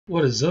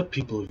What is up,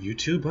 people of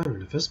YouTube? I'm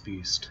an FS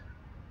Beast.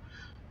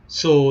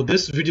 So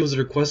this video is a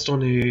request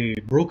on a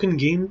broken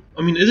game.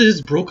 I mean, it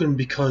is broken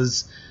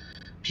because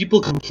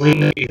people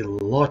complained a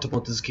lot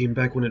about this game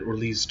back when it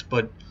released,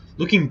 but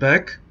looking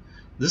back,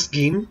 this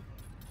game,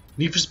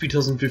 Need for Speed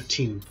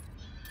 2015,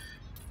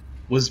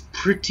 was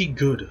pretty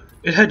good.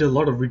 It had a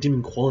lot of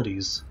redeeming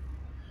qualities.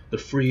 The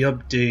free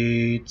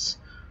updates,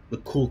 the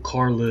cool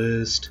car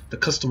list, the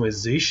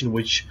customization,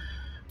 which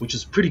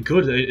is pretty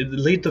good. It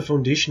laid the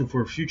foundation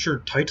for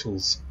future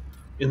titles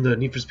in the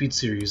Need for Speed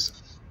series.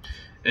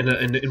 And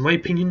in my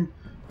opinion,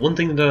 one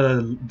thing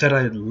that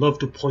I love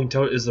to point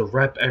out is the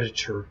wrap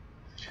editor.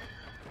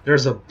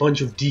 There's a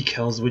bunch of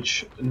decals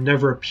which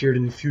never appeared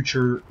in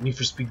future Need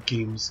for Speed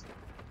games.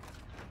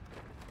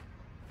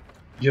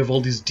 You have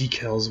all these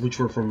decals which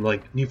were from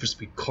like Need for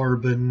Speed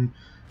Carbon,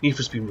 Need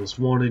for Speed Most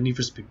Wanted, Need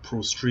for Speed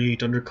Pro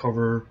Street,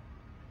 Undercover,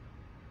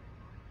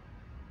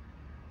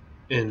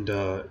 and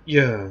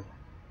yeah.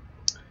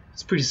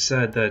 It's pretty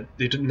sad that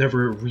they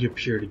never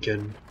reappeared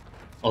again,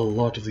 a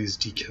lot of these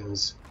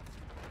decals.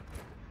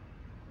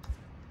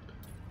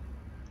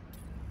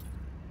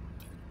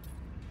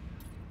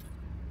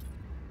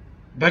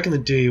 Back in the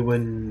day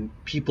when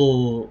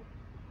people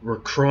were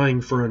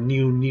crying for a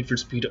new Need for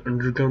Speed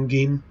Underground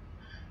game,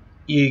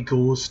 EA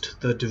Ghost,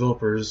 the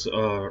developers,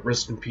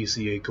 rest in peace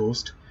EA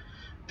Ghost,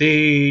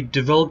 they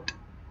developed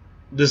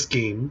this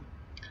game,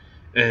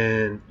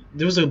 and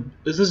there's a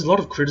lot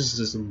of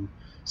criticism.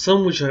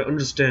 Some which I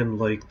understand,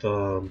 like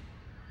the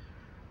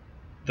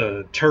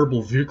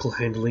terrible vehicle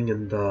handling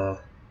and the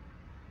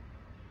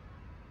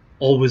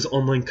always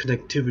online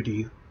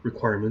connectivity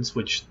requirements,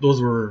 which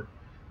those were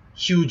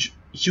huge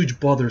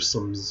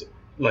bothersomes.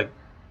 Like,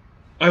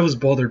 I was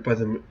bothered by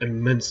them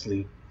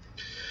immensely.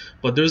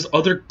 But there's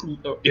other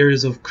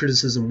areas of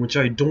criticism which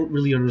I don't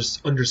really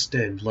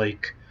understand.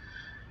 Like,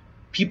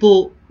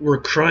 people were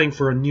crying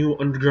for a new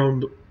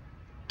underground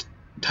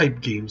type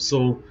game,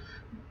 so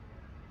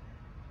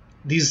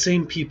these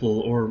same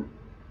people, or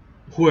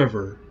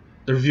whoever,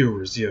 the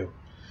viewers, yeah,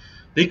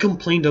 they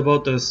complained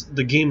about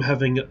the game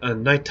having a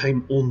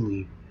nighttime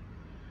only,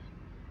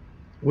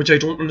 which I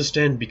don't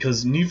understand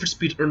because Need for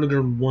Speed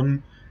Underground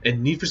 1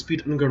 and Need for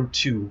Speed Underground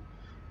 2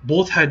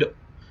 both had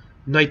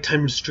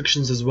nighttime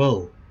restrictions as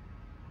well,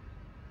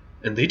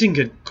 and they didn't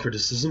get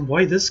criticism.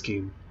 Why this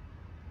game?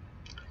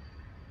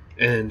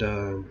 And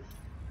it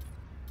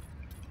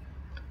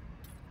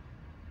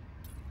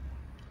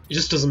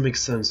just doesn't make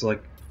sense.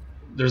 Like,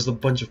 there's a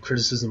bunch of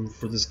criticism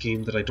for this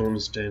game that I don't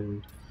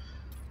understand.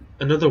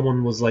 Another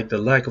one was like the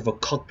lack of a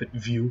cockpit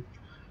view,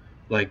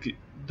 like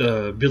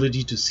the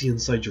ability to see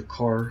inside your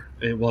car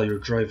while you're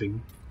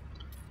driving.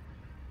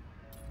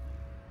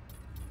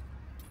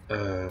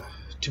 To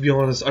be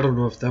honest, I don't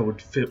know if that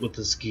would fit with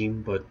this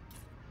game, but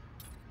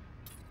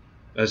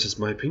that's just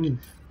my opinion.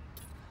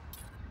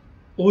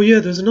 Oh yeah,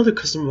 there's another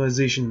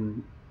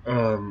customization.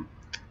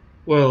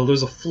 Well,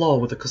 there's a flaw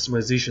with the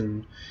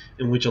customization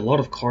in which a lot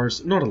of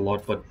cars, not a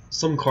lot, but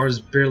some cars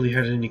barely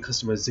had any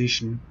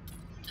customization.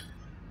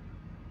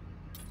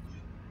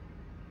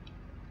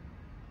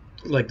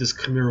 Like this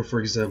Camaro, for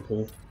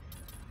example,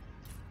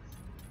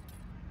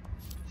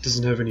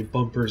 doesn't have any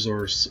bumpers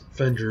or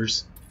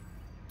fenders,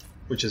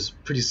 which is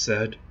pretty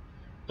sad.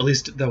 At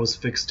least that was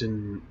fixed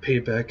in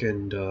Payback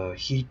and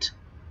Heat.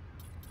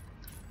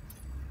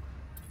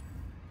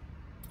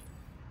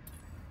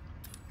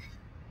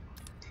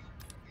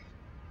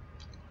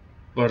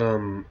 But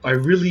I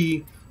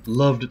really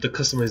loved the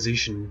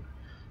customization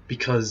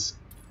because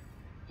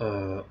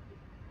if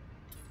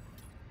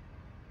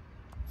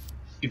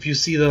you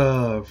see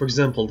for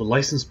example, the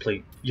license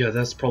plate, yeah,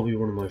 that's probably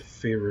one of my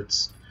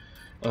favorites.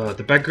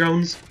 The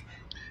backgrounds,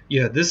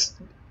 yeah, this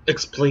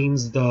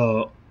explains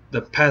the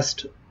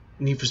past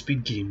Need for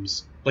Speed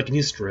games, like an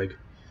Easter egg.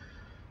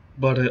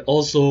 But it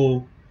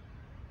also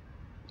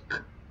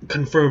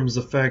confirms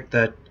the fact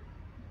that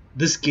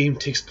this game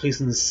takes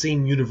place in the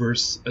same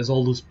universe as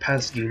all those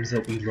past games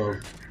that we love.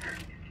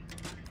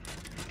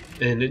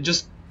 And it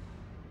just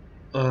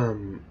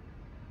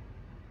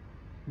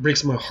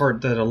breaks my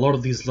heart that a lot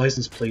of these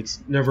license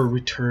plates never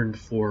returned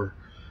for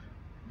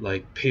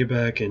like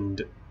Payback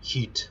and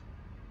Heat,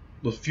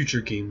 those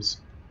future games.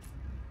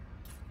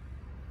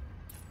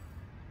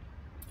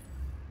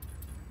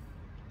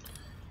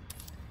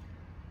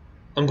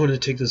 I'm going to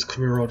take this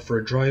Camaro out for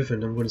a drive,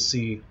 and I'm going to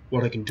see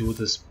what I can do with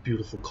this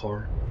beautiful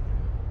car.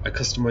 I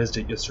customized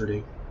it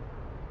yesterday.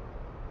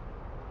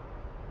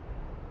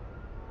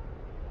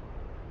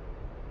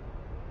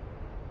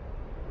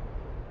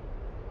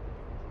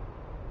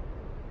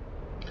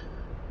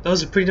 That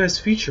was a pretty nice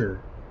feature.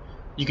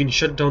 You can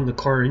shut down the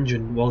car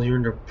engine while you're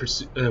in a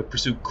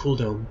pursuit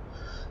cooldown,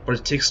 but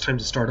it takes time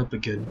to start up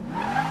again.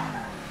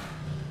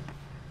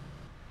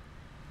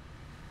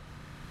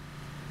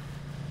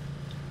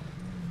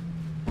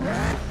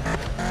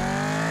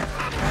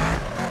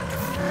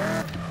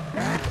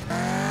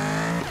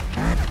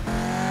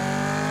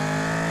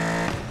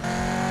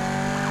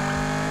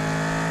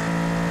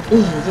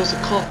 Oh, there's a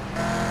cop!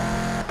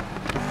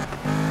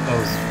 That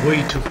was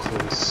way too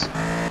close.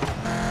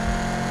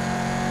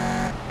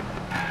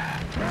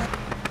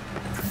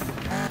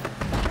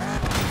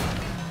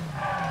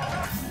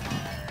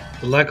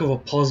 The lack of a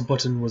pause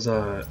button was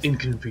a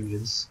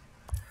inconvenience.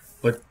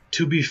 But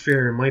to be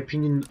fair, in my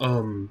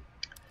opinion,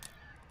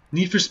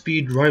 Need for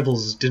Speed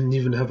Rivals didn't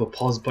even have a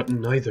pause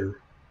button either.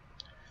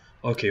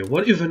 Okay,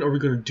 what event are we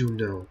gonna do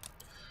now?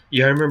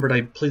 Yeah, I remembered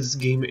I played this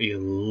game a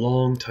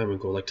long time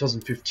ago, like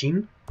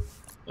 2015,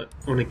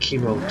 when it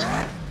came out.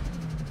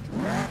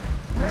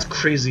 It's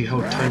crazy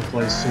how time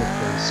flies so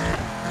fast.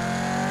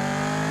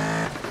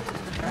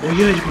 Oh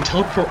yeah, you can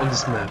teleport on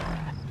this map.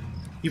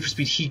 Need for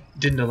Speed Heat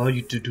didn't allow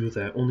you to do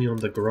that, only on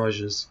the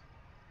garages.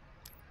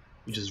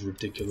 Which is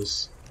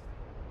ridiculous.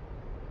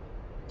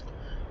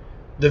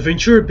 The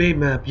Ventura Bay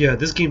map, yeah,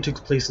 this game takes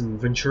place in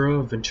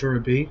Ventura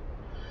Bay.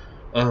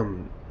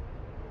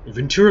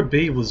 Ventura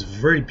Bay was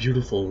very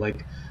beautiful.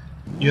 Like,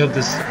 you have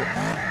this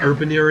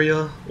urban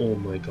area. Oh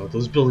my god,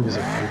 those buildings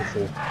are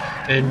beautiful.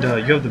 And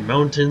you have the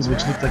mountains,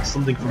 which look like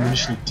something from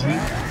Initial D.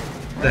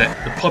 That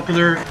the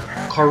popular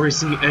car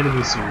racing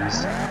anime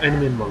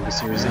and manga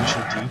series,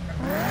 Initial D.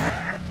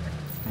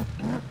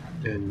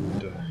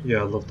 And yeah,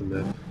 I love the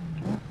map.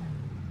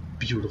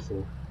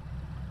 Beautiful.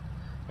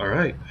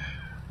 Alright,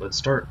 let's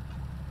start.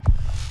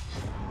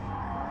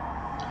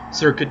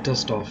 Circuit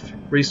dust off.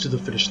 Race to the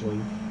finish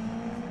line.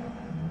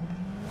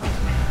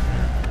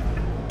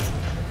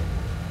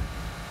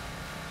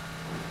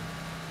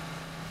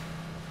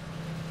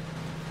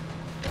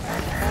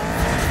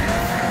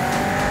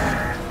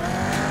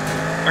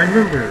 I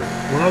remember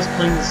when I was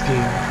playing this game,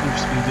 Need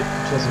for Speed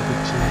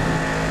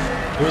 2015,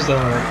 there was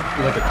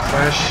like a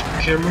crash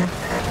camera,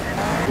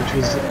 which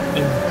was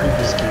in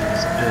previous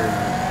games, and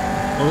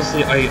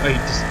honestly, I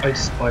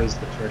despise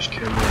the crash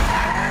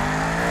camera.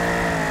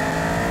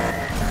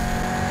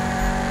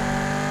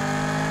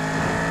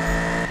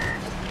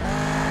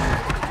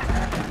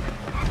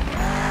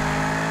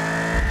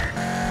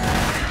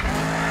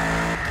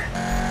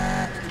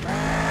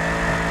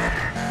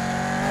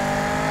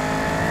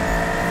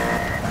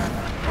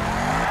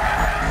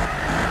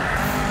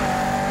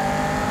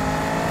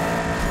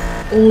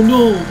 Oh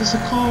no, there's a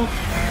cop!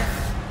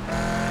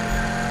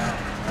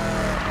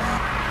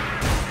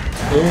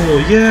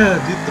 Oh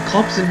yeah, the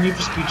cops in Need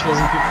for Speed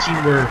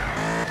 2015 were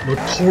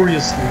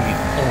notoriously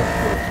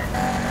awful.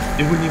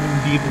 They wouldn't even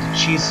be able to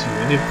chase you,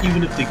 and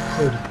even if they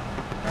could,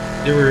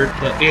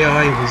 the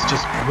AI was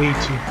just way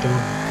too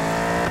dumb.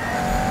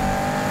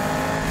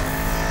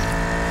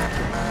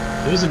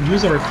 There was a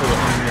news article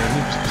on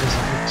Need for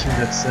Speed 2015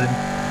 that said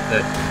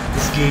that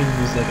this game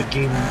was like a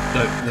game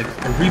like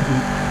a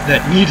reboot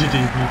that needed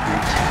a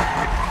reboot.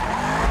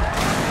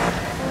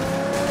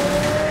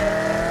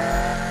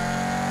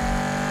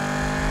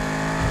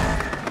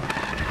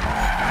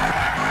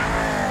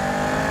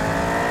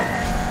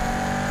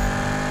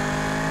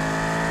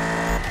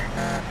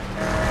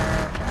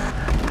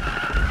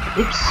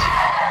 Oops.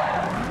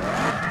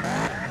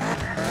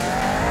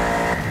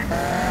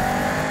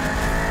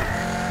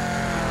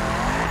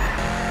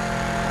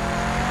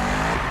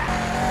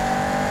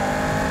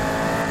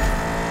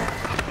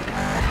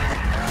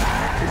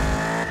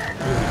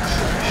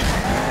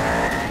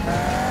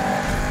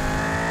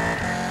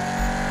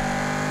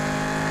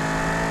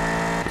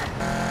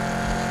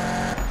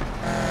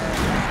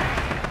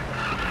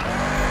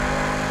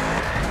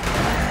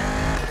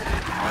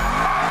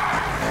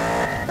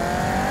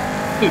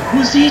 Wait,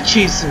 who's he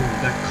chasing?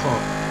 That cop.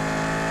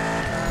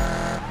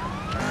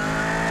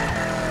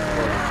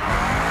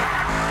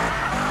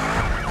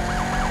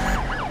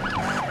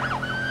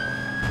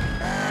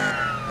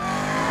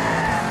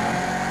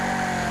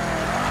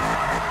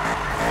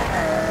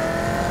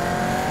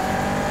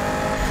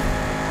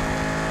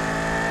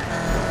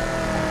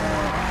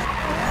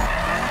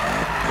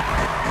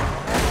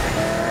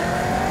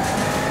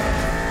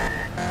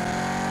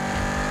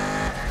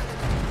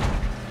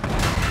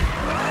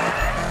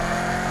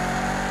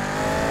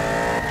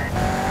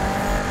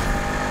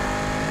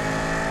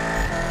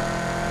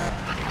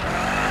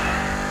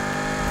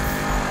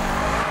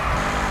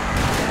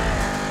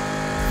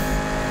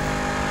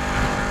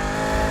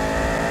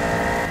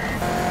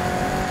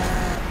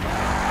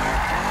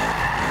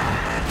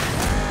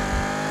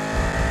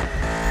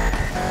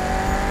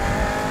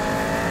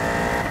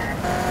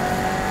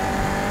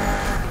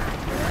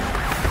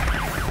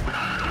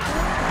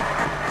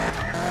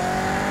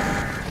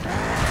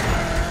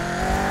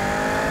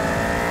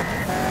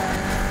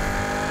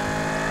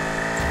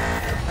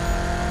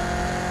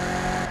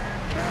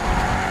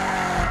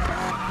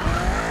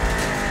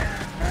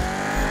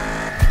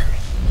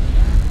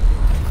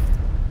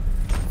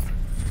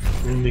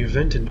 Won the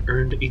event and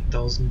earned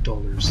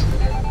 $8,000.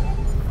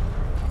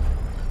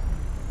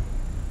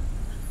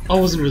 I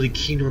wasn't really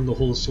keen on the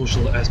whole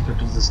social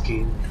aspect of this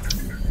game.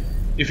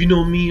 If you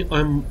know me,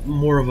 I'm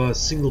more of a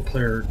single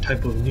player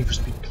type of Need for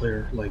Speed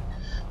player. Like,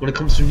 when it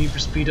comes to Need for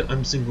Speed,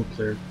 I'm single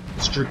player.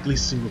 Strictly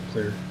single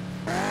player.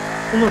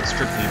 Well, not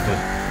strictly, but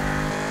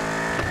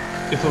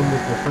if I'm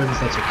with my friends,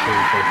 that's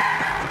okay, but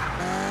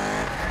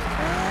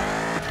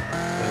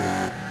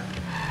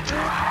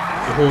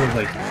the whole,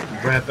 like,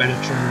 rap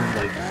editor,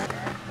 like,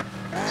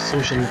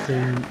 social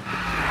thing,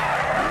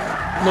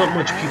 not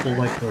much people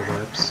like the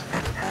raps.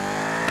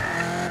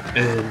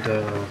 And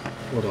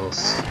what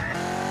else?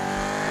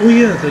 Oh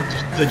yeah,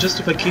 the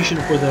justification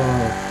for the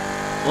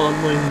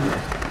online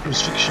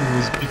restriction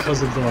was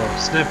because of the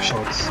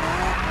snapshots,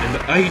 and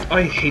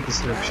I hate the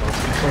snapshots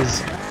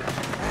because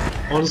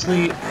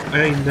honestly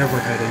I never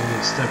had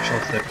any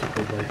snapshots that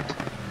people liked.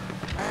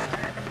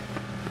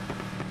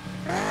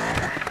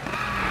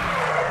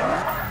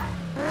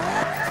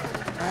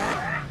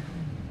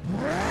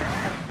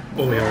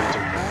 Oh yeah, I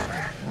did that.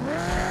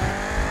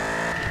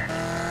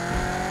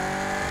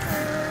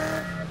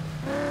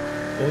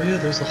 Oh yeah,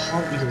 there's a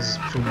Hot Wheels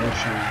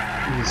promotion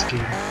in this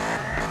game.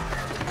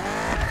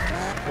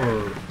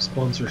 Or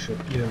sponsorship,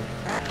 yeah.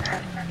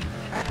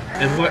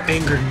 And what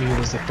angered me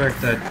was the fact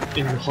that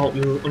in Hot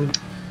Wheels,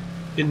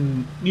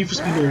 in Need for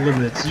Speed No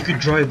Limits, you could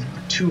drive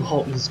two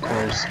Hot Wheels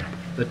cars.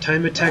 The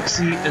Time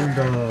Taxi and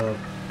the...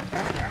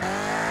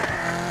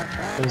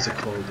 what was it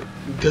called?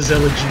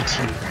 Gazella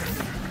GT.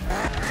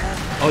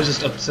 I was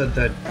just upset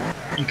that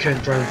you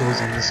can't drive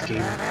those in this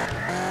game.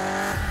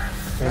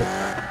 Well,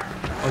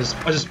 I'll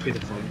just pay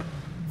the fine.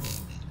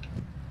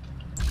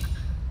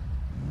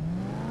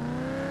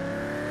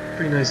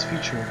 Pretty nice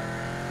feature.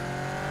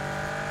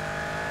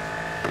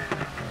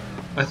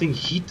 I think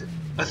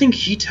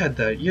Heat had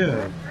that,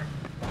 yeah.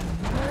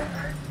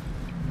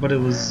 But it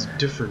was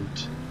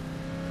different.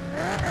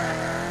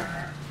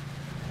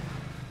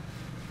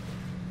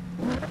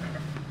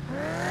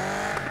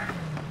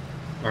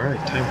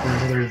 Alright, time for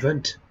another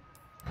event.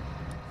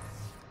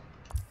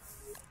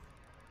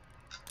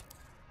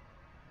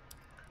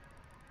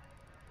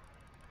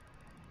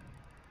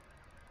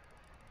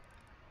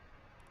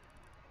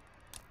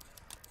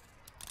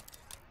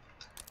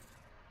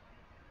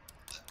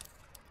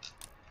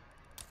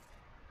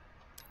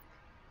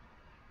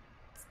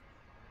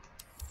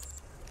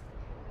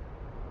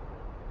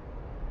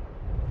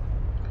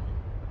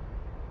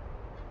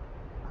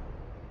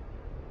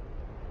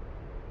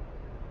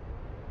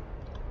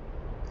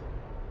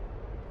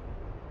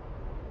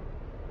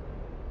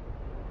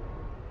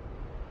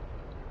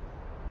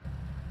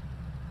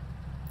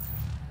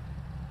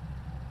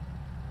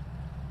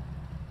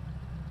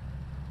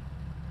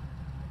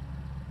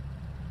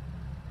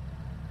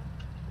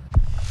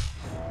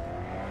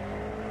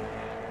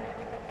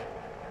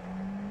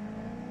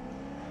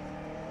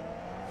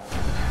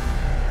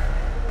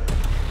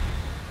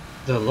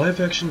 The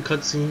live-action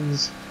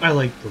cutscenes, I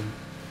liked them.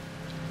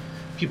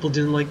 People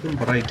didn't like them,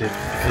 but I did,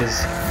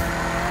 because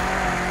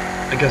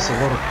I guess a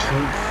lot of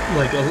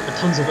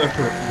tons of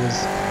effort was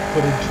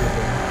put into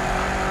them.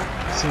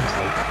 It seems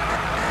like,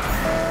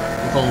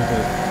 with all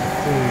the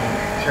cool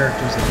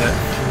characters of that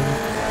team.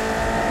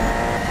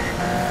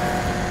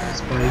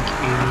 Spike,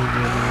 Amy,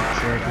 Rennie,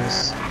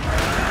 Travis.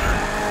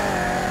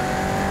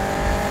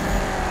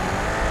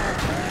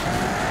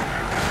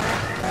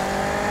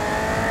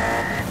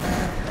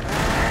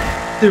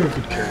 They were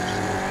good characters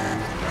in my opinion.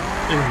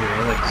 Anyway,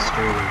 I like the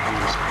story of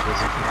Venus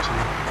because of it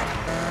too.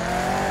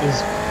 It was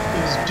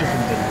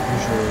different than the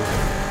usual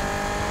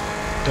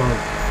dark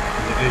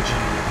and edgy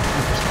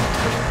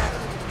perspective.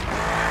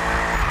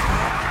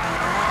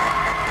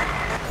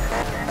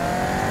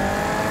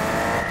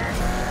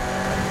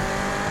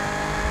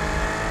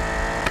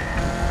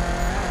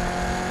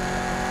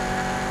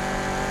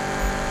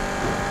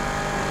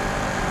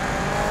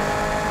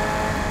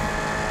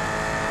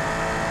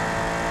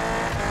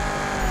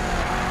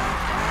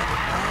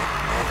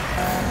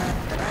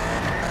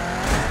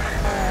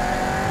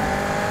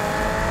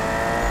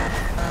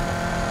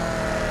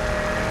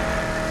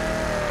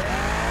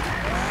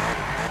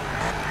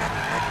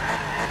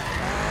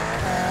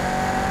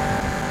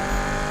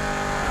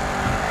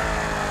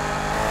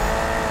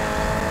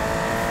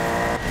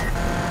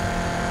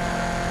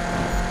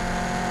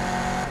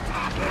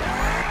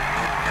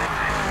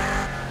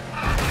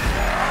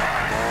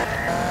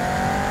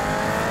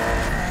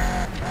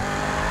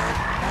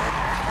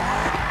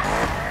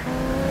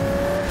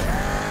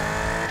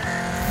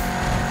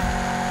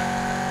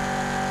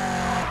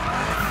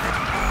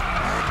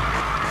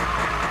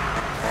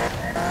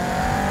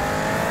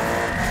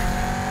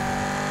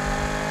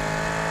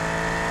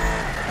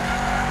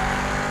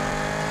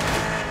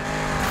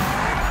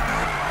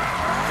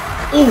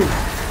 Oh!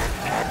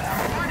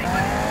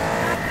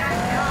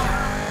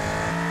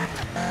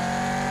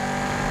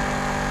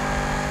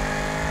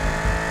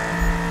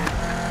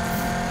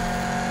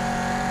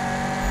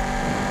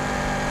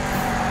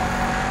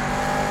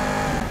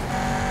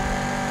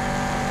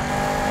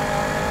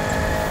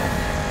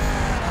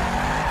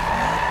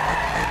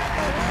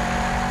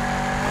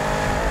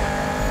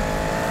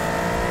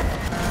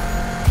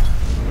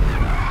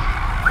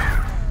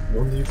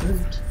 Won the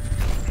event.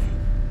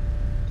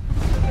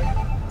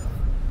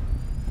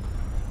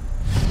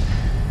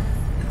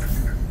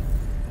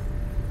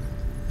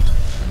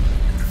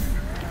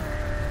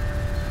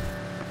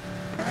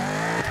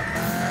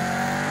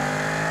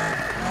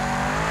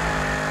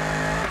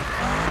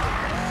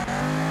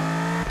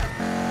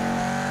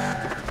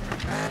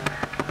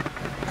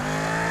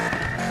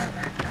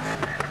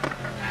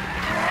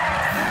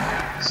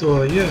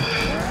 So yeah,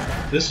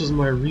 this was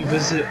my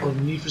revisit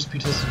of Need for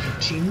Speed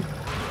 2015.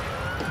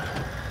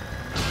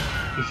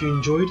 If you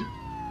enjoyed,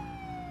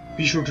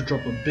 be sure to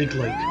drop a big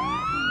like,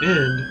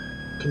 and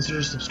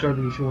consider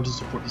subscribing if you want to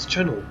support this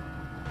channel.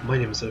 My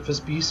name is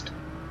FS Beast,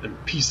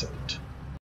 and peace out.